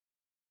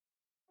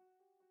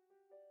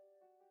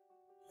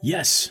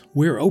Yes,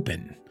 we're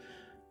open.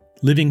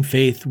 Living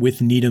Faith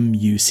with Needham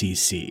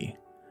UCC,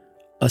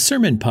 a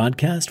sermon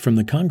podcast from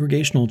the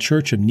Congregational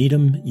Church of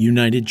Needham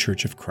United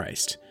Church of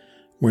Christ,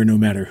 where no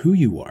matter who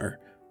you are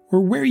or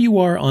where you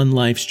are on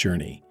life's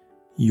journey,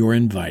 you're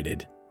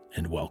invited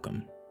and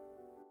welcome.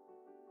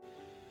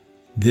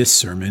 This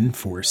sermon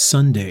for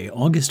Sunday,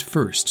 August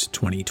 1st,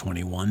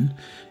 2021,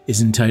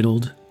 is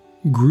entitled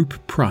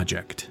Group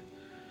Project.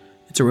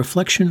 It's a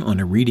reflection on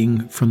a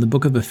reading from the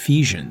book of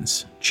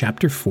Ephesians,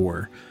 chapter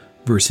 4,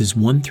 verses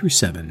 1 through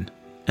 7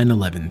 and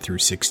 11 through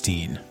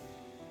 16.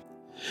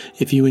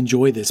 If you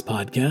enjoy this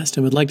podcast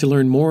and would like to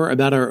learn more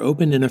about our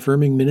open and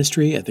affirming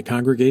ministry at the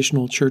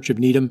Congregational Church of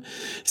Needham,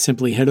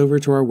 simply head over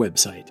to our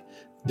website,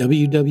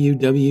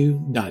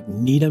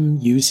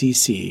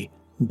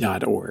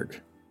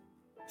 www.needhamucc.org.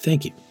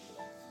 Thank you.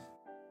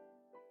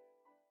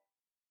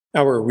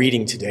 Our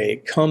reading today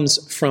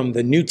comes from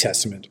the New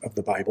Testament of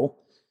the Bible,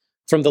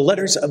 from the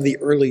letters of the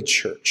early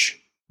church,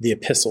 the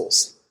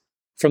epistles,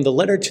 from the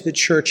letter to the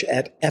church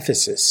at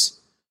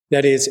Ephesus,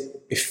 that is,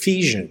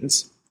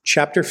 Ephesians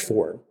chapter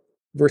 4,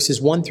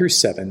 verses 1 through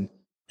 7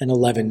 and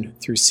 11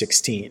 through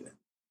 16.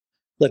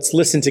 Let's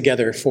listen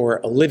together for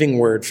a living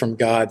word from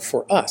God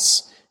for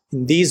us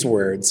in these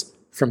words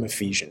from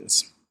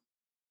Ephesians.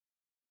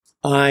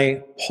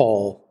 I,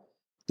 Paul,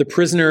 the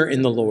prisoner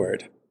in the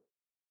Lord,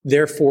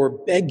 therefore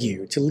beg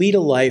you to lead a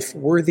life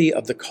worthy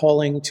of the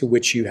calling to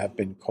which you have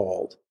been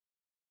called,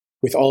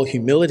 with all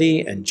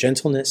humility and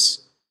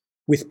gentleness,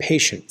 with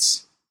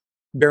patience,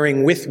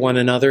 bearing with one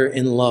another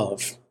in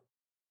love,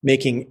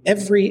 making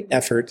every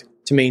effort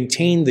to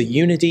maintain the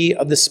unity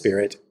of the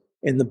Spirit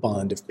in the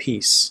bond of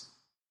peace.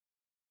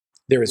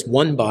 There is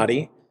one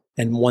body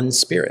and one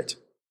Spirit,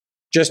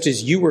 just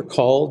as you were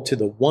called to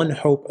the one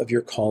hope of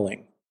your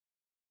calling,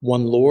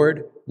 one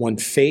Lord, one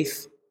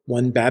faith,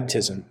 one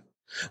baptism,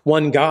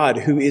 one God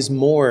who is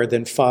more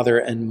than Father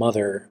and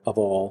Mother of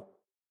all,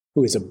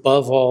 who is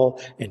above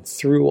all and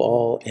through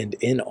all and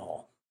in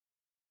all.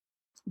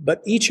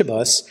 But each of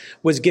us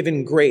was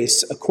given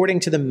grace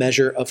according to the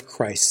measure of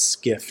Christ's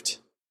gift.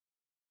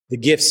 The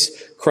gifts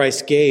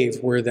Christ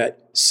gave were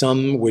that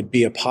some would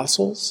be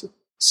apostles,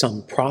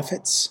 some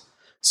prophets,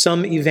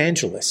 some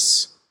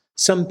evangelists,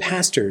 some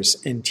pastors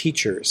and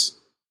teachers,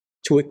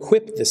 to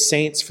equip the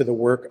saints for the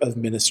work of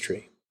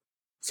ministry,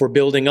 for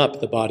building up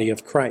the body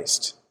of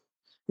Christ,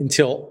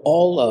 until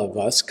all of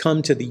us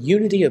come to the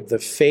unity of the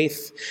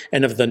faith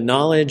and of the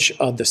knowledge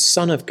of the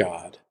Son of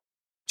God,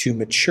 to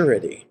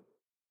maturity,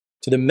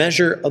 to the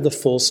measure of the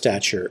full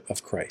stature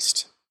of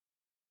Christ.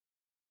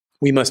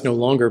 We must no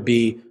longer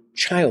be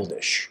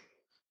childish,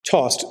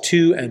 tossed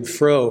to and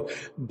fro,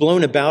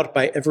 blown about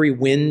by every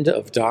wind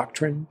of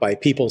doctrine, by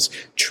people's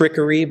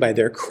trickery, by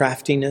their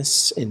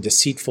craftiness and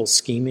deceitful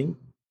scheming,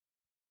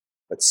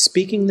 but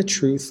speaking the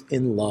truth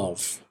in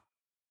love.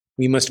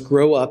 We must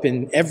grow up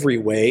in every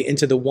way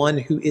into the one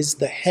who is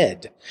the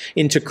head,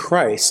 into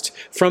Christ,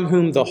 from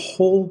whom the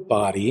whole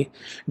body,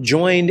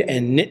 joined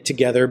and knit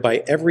together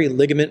by every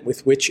ligament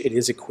with which it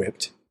is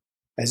equipped,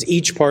 as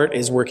each part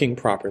is working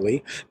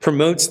properly,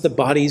 promotes the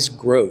body's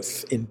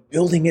growth in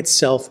building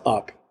itself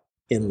up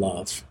in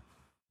love.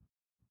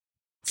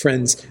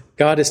 Friends,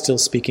 God is still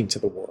speaking to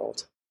the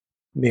world.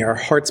 May our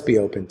hearts be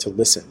open to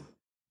listen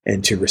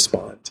and to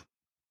respond.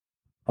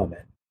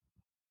 Amen.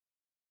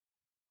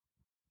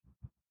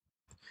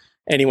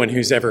 Anyone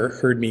who's ever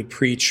heard me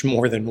preach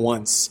more than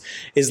once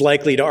is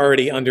likely to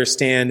already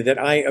understand that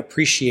I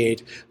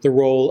appreciate the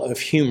role of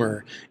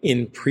humor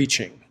in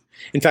preaching.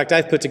 In fact,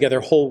 I've put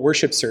together whole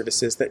worship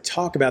services that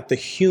talk about the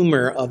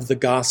humor of the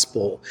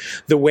gospel,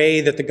 the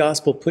way that the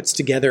gospel puts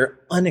together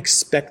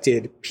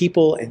unexpected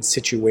people and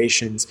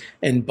situations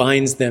and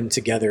binds them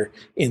together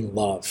in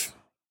love.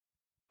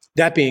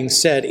 That being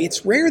said,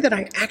 it's rare that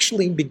I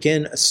actually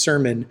begin a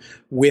sermon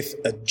with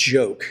a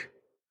joke.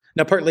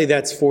 Now, partly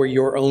that's for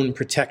your own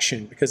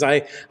protection, because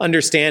I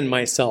understand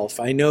myself.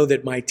 I know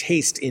that my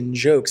taste in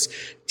jokes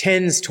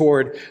tends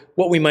toward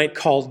what we might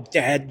call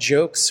dad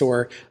jokes,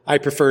 or I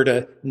prefer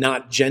to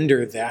not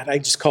gender that. I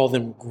just call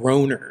them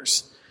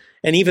groaners.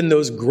 And even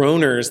those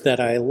groaners that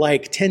I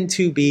like tend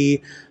to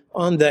be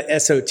on the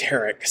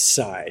esoteric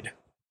side.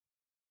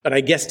 But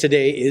I guess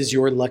today is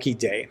your lucky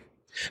day,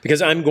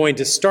 because I'm going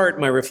to start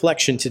my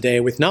reflection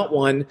today with not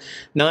one,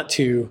 not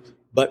two,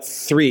 but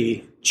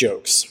 3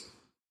 jokes.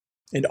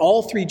 And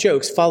all 3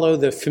 jokes follow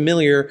the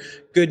familiar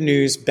good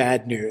news,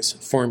 bad news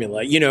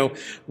formula.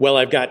 Well,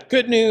 I've got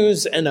good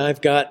news and I've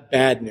got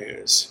bad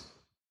news.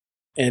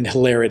 And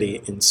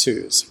hilarity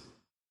ensues.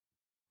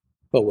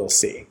 But we'll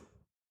see.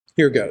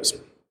 Here goes.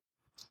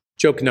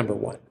 Joke number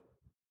 1.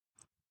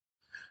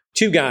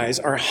 2 guys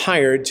are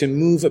hired to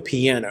move a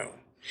piano,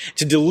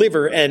 to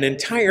deliver an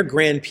entire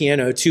grand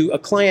piano to a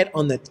client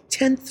on the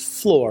 10th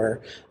floor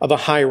of a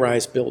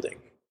high-rise building.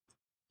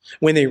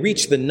 When they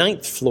reach the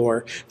 9th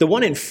floor, the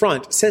one in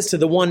front says to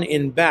the one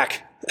in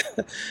back,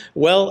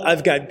 well,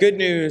 I've got good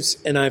news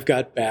and I've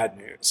got bad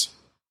news.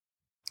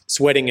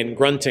 Sweating and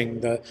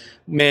grunting, the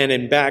man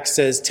in back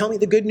says, tell me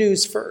the good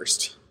news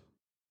first.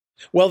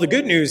 Well, the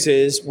good news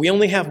is we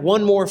only have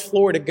one more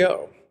floor to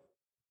go.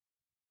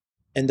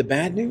 And the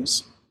bad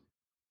news?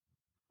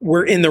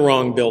 We're in the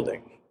wrong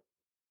building.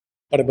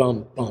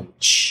 Bada-bum, bum,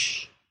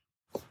 shh.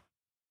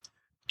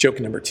 Joke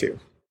number 2.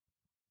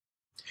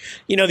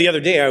 The other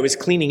day I was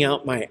cleaning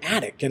out my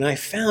attic and I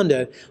found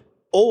an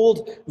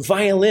old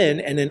violin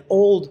and an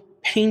old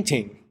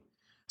painting.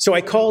 So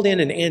I called in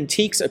an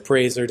antiques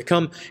appraiser to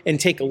come and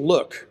take a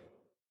look.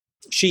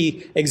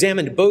 She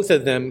examined both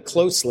of them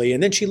closely,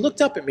 and then she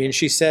looked up at me and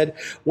she said,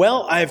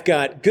 "Well, I've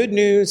got good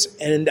news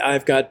and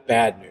I've got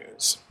bad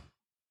news."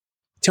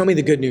 Tell me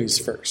the good news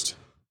first.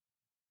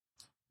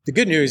 The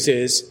good news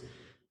is,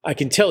 I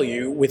can tell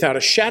you without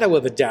a shadow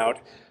of a doubt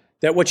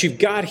that what you've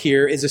got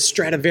here is a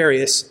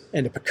Stradivarius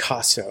and a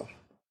Picasso.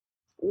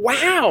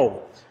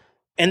 Wow!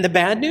 And the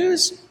bad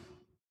news?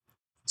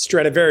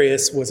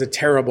 Stradivarius was a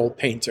terrible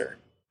painter.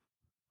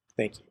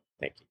 Thank you.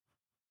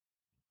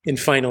 And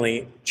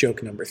finally,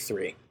 joke number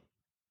 3.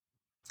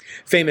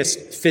 Famous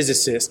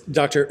physicist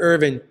Dr.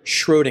 Erwin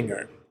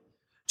Schrödinger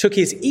took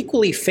his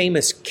equally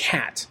famous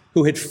cat,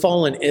 who had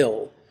fallen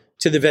ill,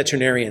 to the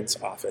veterinarian's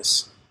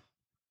office.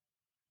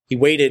 He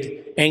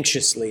waited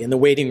anxiously in the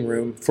waiting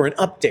room for an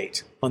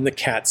update on the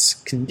cat's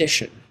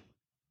condition.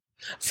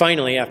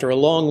 Finally, after a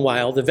long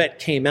while, the vet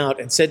came out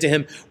and said to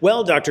him,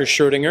 "Well, Dr.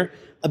 Schrödinger,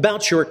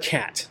 about your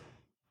cat,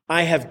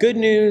 I have good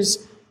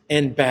news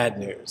and bad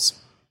news."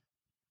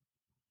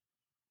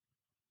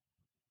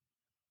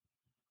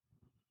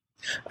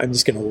 I'm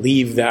just going to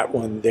leave that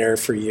one there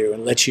for you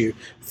and let you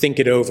think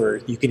it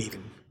over. You can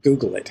even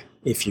Google it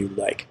if you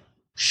like.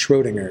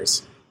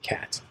 Schrödinger's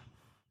cat.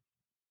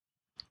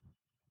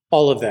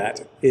 All of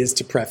that is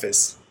to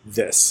preface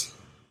this.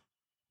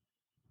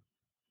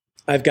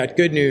 I've got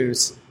good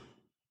news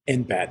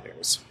and bad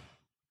news.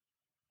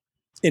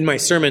 In my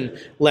sermon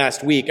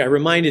last week, I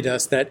reminded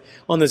us that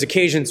on those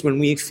occasions when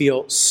we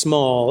feel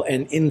small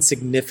and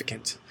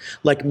insignificant,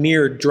 like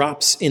mere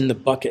drops in the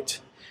bucket,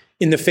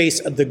 in the face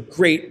of the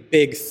great,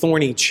 big,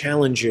 thorny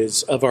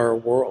challenges of our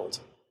world,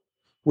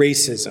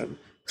 racism,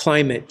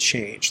 climate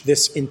change,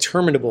 this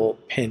interminable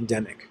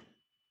pandemic,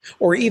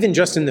 or even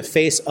just in the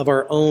face of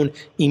our own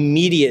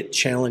immediate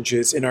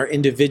challenges in our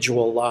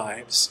individual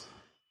lives.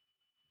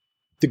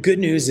 The good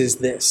news is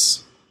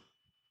this: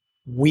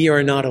 we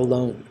are not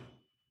alone.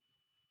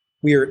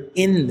 We are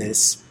in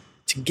this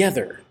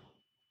together.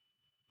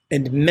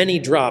 And many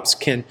drops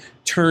can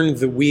turn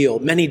the wheel.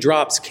 Many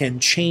drops can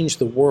change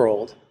the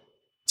world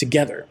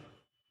together.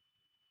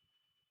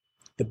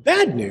 The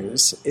bad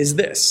news is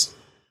this: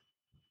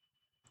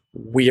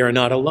 we are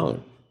not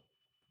alone.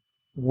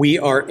 We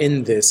are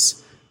in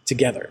this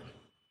together.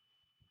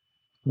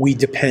 We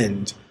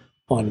depend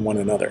on one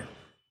another.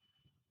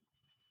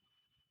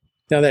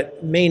 Now,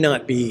 that may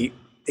not be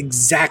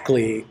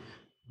exactly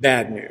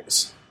bad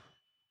news,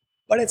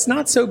 but it's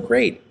not so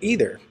great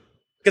either.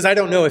 Because I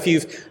don't know if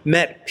you've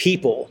met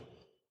people.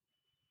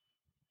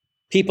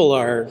 People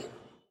are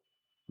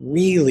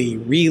really,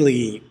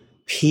 really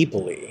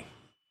people-y.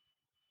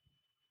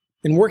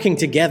 And working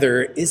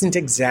together isn't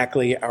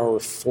exactly our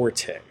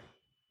forte.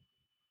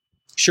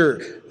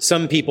 Sure,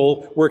 some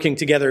people working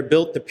together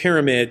built the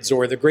pyramids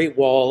or the Great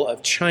Wall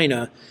of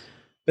China,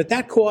 but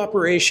that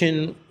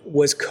cooperation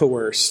was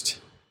coerced,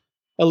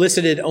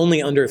 elicited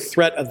only under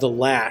threat of the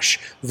lash,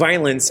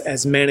 violence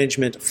as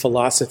management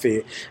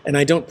philosophy, and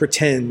I don't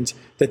pretend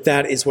that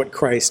that is what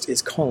Christ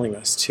is calling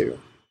us to.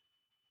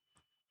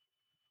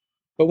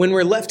 But when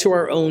we're left to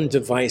our own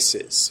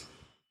devices,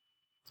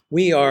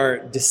 we are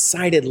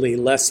decidedly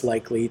less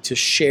likely to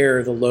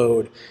share the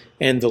load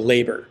and the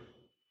labor,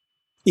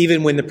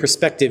 even when the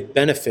prospective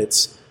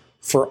benefits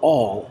for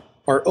all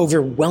are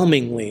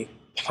overwhelmingly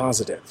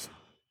positive.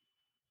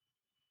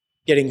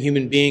 Getting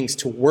human beings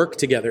to work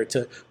together,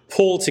 to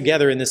pull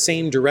together in the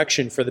same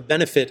direction for the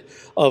benefit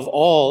of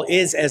all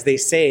is, as they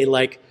say,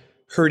 like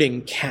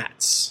herding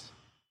cats.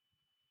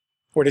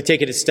 Or to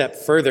take it a step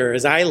further,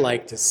 as I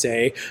like to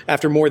say,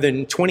 after more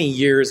than 20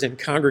 years in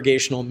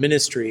congregational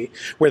ministry,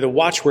 where the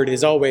watchword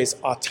is always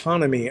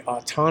autonomy,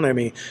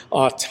 autonomy,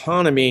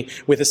 autonomy,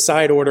 with a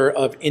side order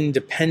of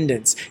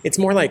independence, it's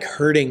more like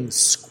herding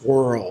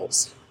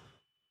squirrels.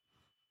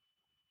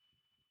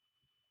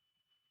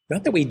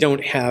 Not that we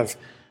don't have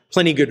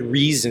plenty good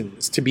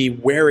reasons to be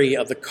wary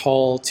of the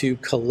call to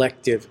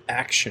collective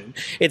action.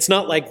 It's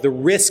not like the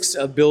risks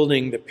of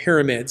building the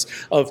pyramids,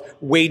 of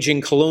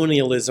waging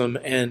colonialism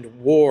and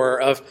war,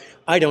 of,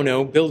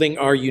 building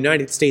our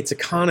United States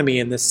economy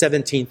in the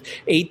 17th,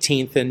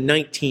 18th, and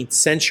 19th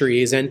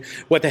centuries, and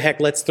what the heck,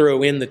 let's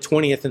throw in the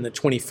 20th and the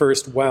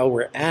 21st while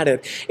we're at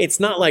it.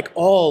 It's not like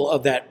all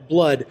of that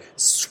blood,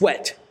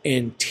 sweat,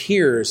 and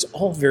tears,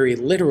 all very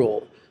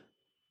literal.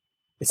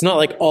 It's not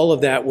like all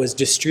of that was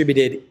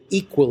distributed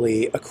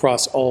equally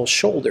across all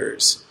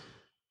shoulders.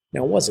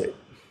 Now, was it?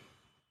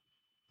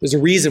 There's a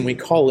reason we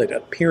call it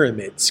a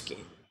pyramid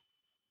scheme.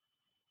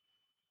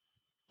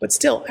 But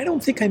still, I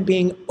don't think I'm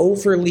being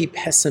overly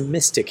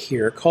pessimistic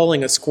here,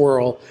 calling a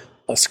squirrel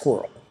a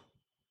squirrel.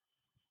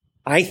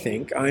 I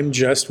think I'm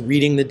just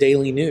reading the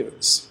daily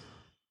news.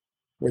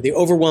 where the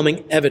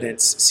overwhelming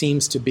evidence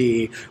seems to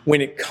be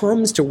when it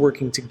comes to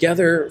working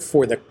together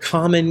for the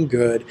common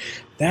good,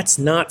 that's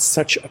not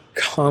such a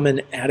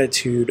common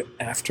attitude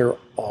after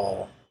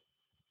all.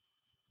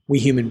 We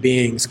human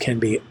beings can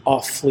be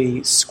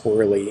awfully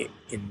squirrely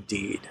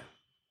indeed.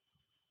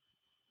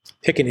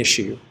 Pick an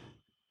issue,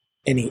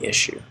 any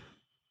issue.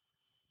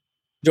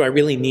 Do I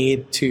really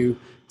need to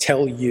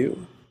tell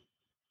you?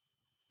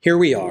 Here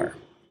we are,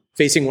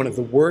 facing one of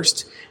the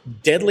worst,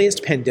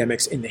 deadliest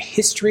pandemics in the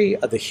history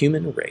of the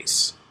human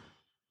race,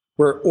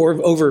 where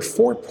over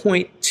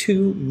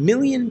 4.2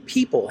 million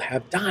people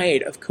have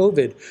died of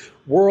COVID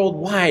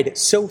worldwide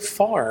so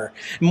far,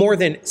 more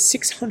than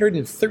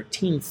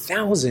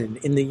 613,000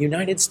 in the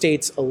United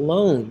States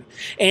alone,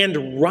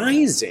 and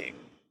rising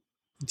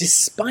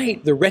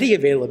despite the ready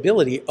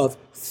availability of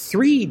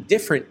 3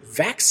 different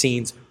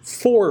vaccines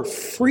for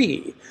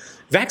free.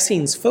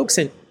 Vaccines folks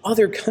in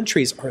other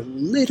countries are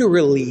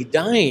literally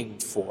dying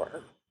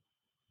for.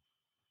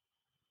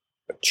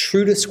 But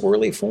true to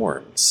squirrely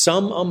form,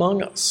 some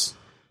among us,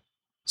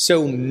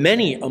 so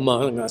many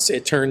among us,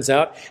 it turns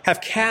out, have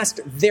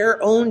cast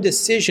their own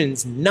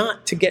decisions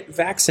not to get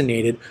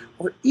vaccinated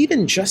or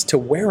even just to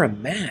wear a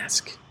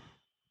mask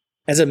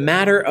as a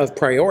matter of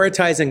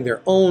prioritizing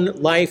their own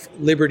life,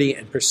 liberty,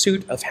 and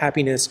pursuit of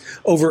happiness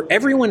over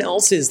everyone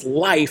else's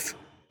life,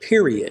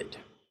 period.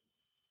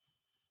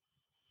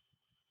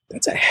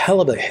 That's a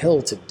hell of a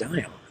hill to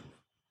die on.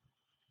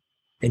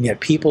 And yet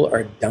people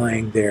are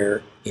dying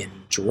there in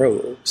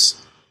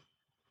droves,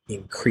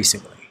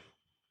 increasingly.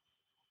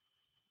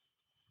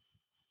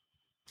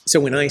 So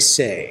when I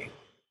say,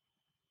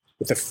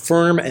 with a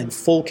firm and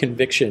full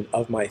conviction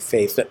of my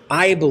faith, that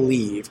I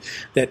believe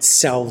that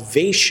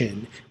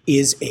salvation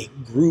is a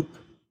group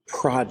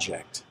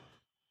project,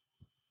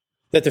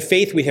 that the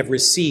faith we have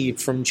received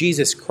from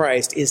Jesus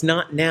Christ is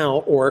not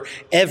now or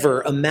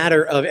ever a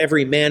matter of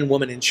every man,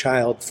 woman, and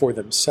child for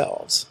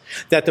themselves.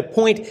 That the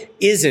point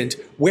isn't,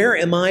 where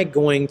am I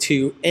going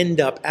to end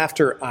up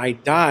after I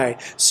die,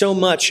 so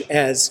much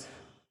as,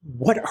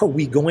 what are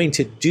we going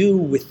to do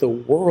with the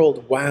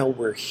world while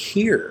we're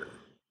here?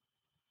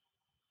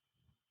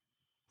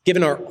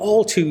 Given our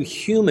all too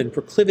human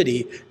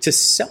proclivity to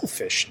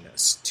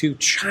selfishness, to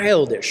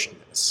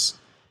childishness,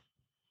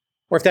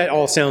 or if that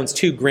all sounds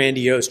too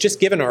grandiose,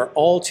 just given our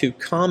all too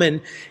common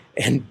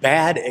and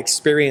bad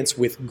experience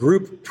with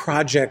group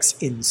projects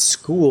in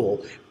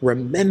school,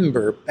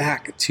 remember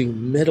back to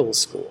middle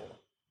school.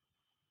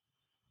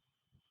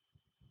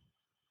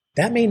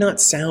 That may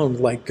not sound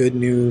like good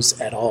news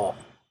at all.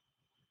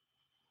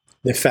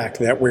 The fact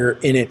that we're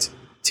in it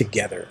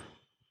together,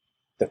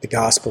 that the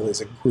gospel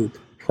is a group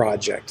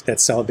project, that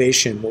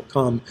salvation will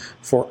come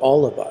for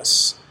all of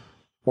us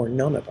or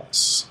none of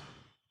us.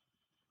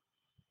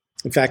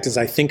 In fact, as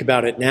I think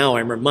about it now,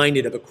 I'm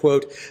reminded of a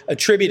quote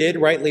attributed,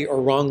 rightly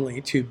or wrongly,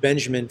 to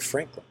Benjamin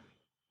Franklin,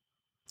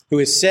 who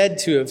is said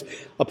to have,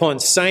 upon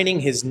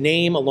signing his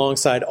name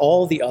alongside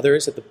all the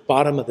others at the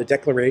bottom of the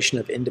Declaration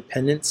of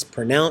Independence,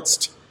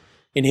 pronounced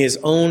in his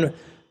own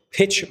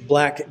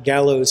pitch-black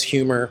gallows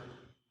humor,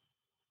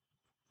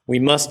 "We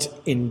must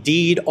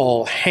indeed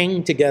all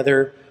hang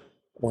together,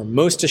 or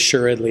most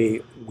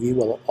assuredly, we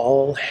will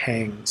all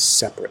hang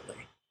separately."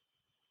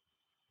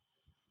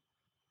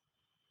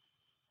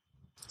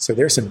 So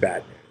there's some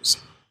bad news.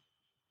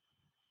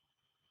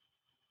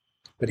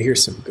 But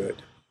here's some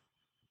good.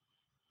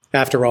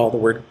 After all, the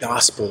word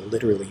gospel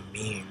literally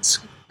means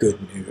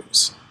good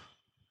news.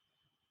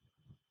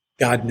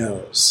 God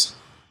knows.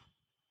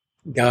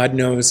 God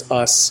knows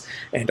us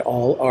and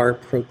all our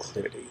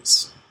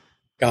proclivities.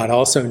 God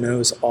also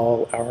knows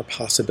all our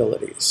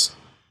possibilities.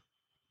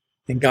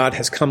 And God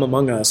has come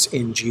among us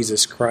in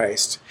Jesus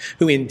Christ,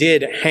 who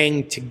indeed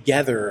hang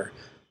together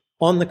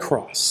on the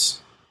cross,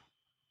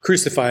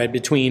 crucified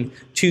between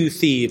 2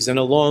 thieves and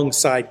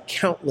alongside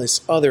countless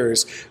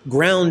others,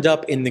 ground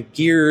up in the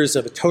gears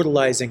of a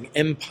totalizing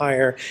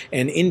empire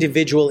and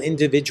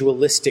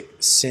individualistic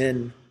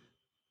sin,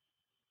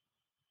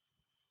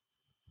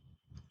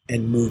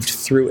 and moved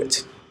through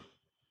it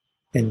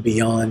and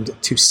beyond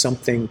to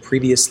something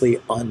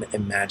previously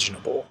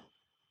unimaginable: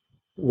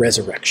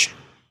 resurrection.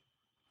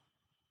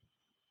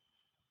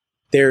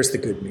 There's the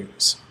good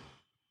news.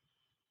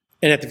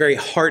 And at the very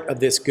heart of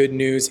this good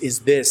news is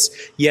this: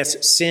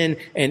 yes, sin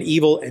and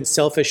evil and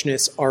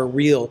selfishness are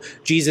real.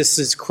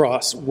 Jesus'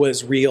 cross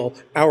was real.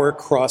 Our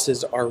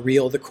crosses are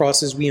real. The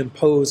crosses we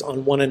impose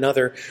on one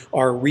another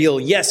are real.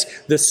 Yes,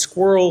 the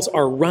squirrels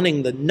are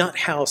running the nut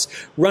house,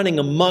 running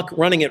amok,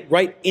 running it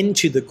right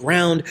into the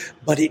ground,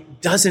 but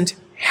it doesn't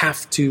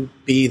have to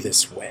be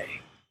this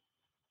way.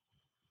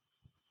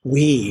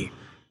 We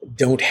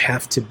don't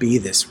have to be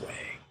this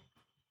way.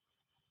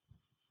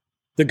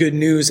 The good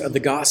news of the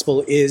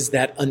gospel is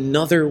that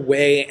another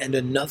way and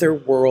another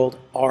world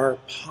are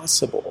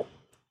possible,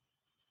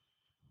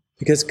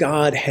 because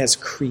God has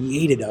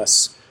created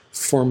us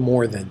for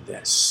more than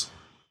this.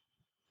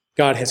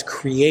 God has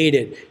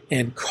created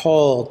and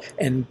called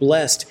and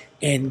blessed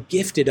and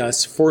gifted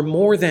us for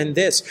more than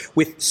this,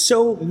 with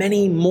so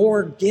many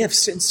more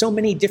gifts and so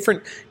many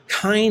different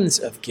kinds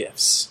of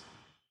gifts.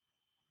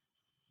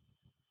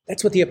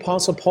 That's what the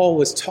Apostle Paul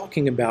was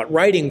talking about,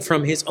 writing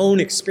from his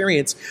own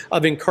experience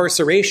of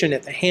incarceration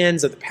at the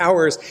hands of the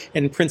powers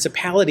and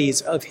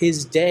principalities of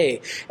his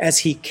day, as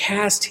he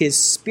cast his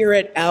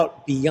spirit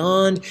out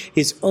beyond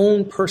his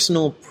own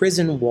personal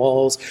prison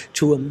walls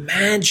to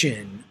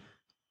imagine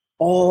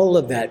all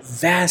of that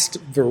vast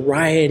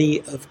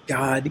variety of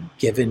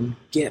God-given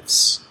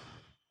gifts.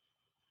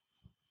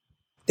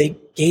 They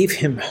gave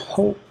him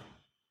hope.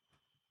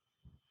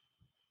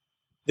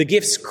 The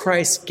gifts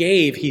Christ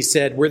gave, he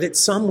said, were that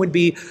some would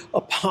be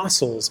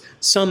apostles,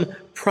 some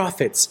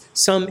prophets,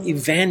 some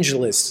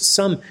evangelists,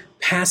 some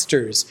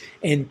pastors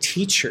and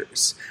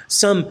teachers,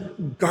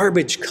 some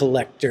garbage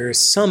collectors,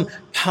 some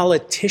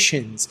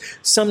politicians,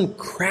 some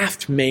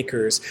craft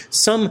makers,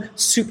 some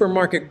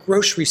supermarket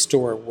grocery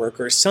store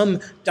workers, some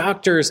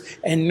doctors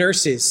and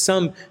nurses,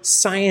 some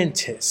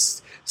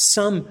scientists,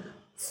 some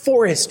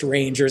forest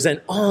rangers,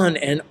 and on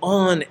and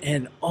on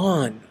and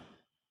on.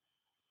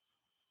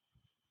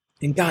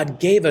 And God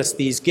gave us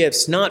these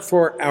gifts not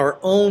for our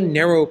own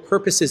narrow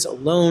purposes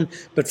alone,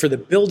 but for the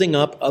building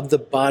up of the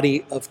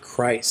body of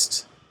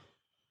Christ,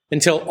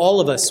 until all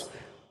of us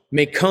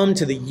may come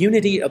to the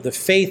unity of the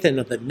faith and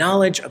of the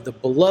knowledge of the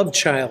beloved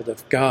child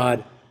of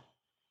God,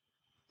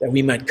 that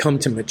we might come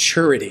to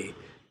maturity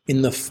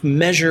in the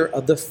measure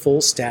of the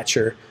full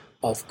stature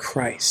of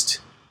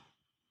Christ.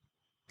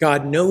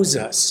 God knows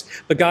us,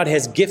 but God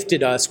has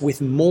gifted us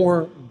with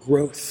more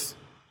growth,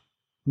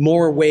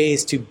 more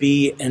ways to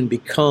be and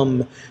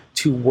become,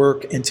 to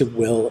work and to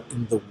will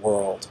in the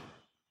world.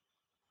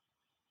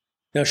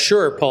 Now,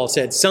 sure, Paul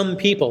said, some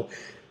people,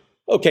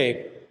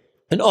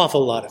 an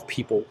awful lot of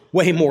people,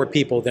 way more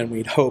people than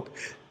we'd hope,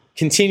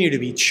 continue to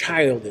be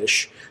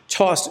childish,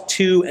 tossed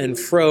to and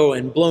fro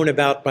and blown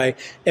about by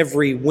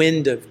every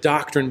wind of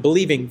doctrine,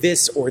 believing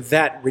this or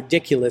that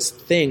ridiculous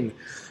thing,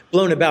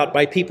 blown about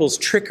by people's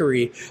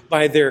trickery,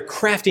 by their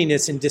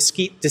craftiness and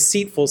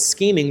deceitful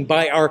scheming,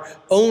 by our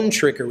own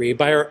trickery,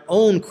 by our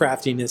own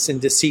craftiness and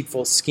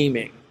deceitful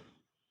scheming.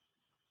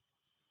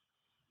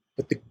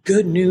 But the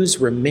good news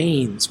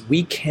remains.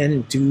 We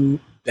can do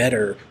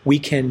better. We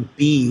can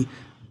be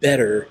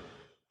better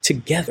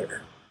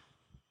together.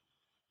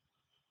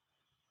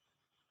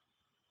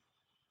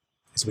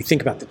 As we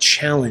think about the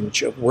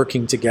challenge of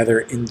working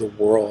together in the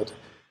world,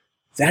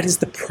 that is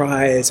the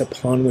prize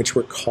upon which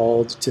we're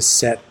called to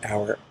set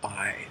our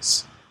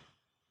eyes.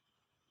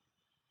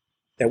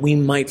 That we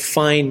might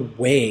find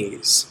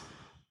ways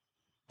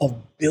of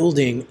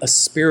building a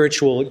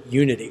spiritual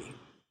unity,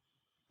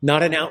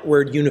 not an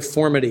outward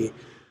uniformity,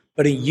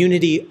 but a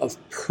unity of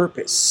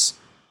purpose,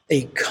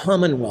 a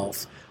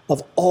commonwealth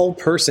of all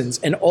persons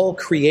and all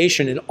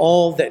creation and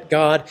all that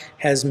God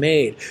has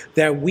made,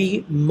 that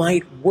we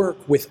might work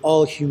with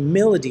all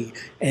humility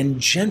and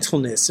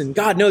gentleness. And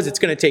God knows it's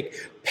going to take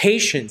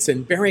patience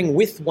and bearing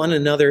with one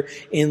another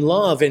in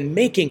love and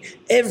making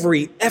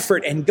every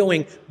effort and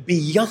going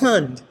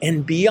beyond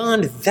and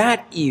beyond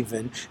that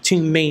even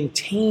to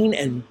maintain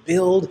and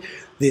build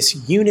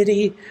this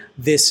unity,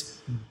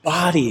 this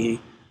body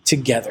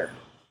together.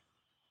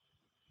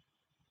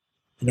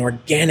 An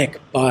organic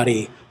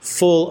body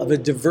full of a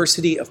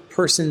diversity of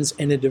persons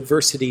and a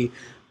diversity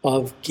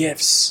of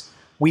gifts.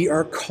 We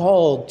are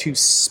called to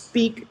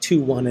speak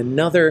to one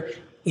another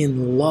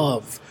in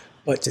love,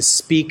 but to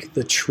speak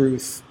the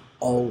truth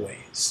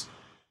always.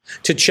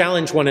 To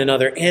challenge one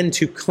another and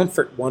to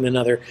comfort one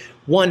another,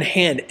 one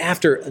hand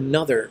after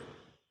another.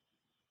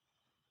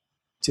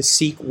 To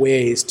seek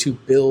ways to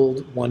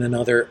build one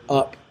another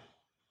up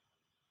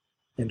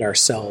and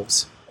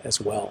ourselves as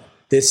well.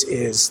 This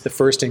is the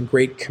first and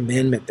great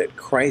commandment that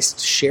Christ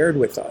shared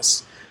with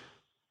us,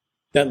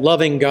 that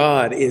loving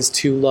God is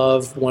to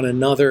love one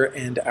another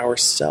and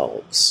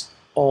ourselves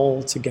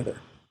all together.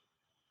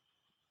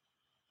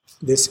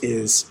 This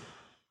is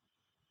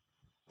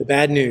the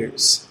bad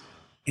news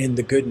and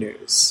the good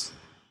news,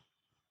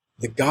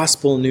 the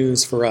gospel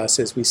news for us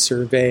as we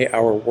survey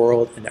our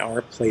world and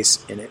our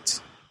place in it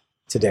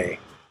today.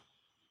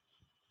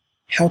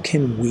 How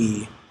can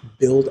we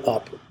build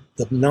up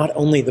not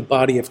only the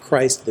body of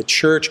Christ, the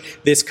church,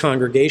 this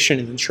congregation,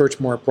 and the church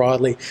more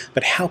broadly,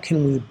 but how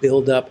can we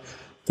build up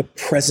the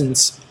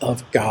presence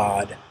of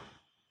God,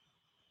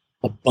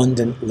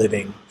 abundant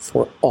living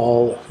for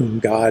all whom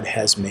God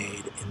has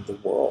made in the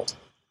world?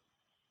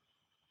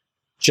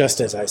 Just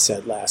as I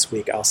said last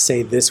week, I'll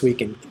say this week,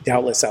 and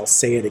doubtless I'll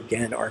say it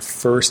again, our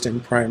first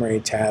and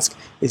primary task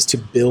is to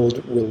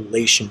build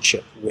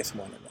relationship with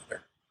one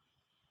another,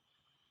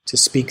 to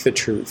speak the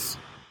truth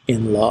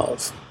in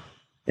love,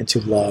 and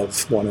to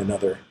love one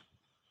another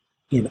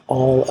in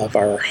all of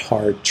our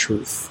hard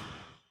truth,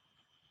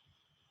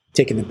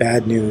 taking the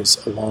bad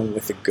news along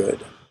with the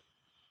good,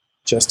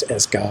 just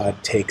as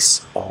God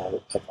takes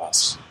all of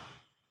us.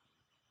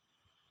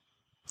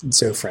 And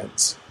so,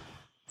 friends,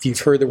 if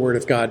you've heard the word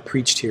of God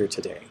preached here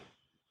today,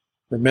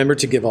 remember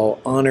to give all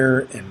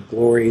honor and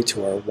glory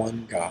to our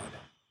one God,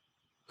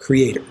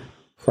 Creator,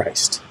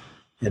 Christ,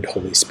 and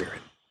Holy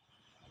Spirit.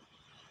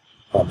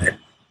 Amen.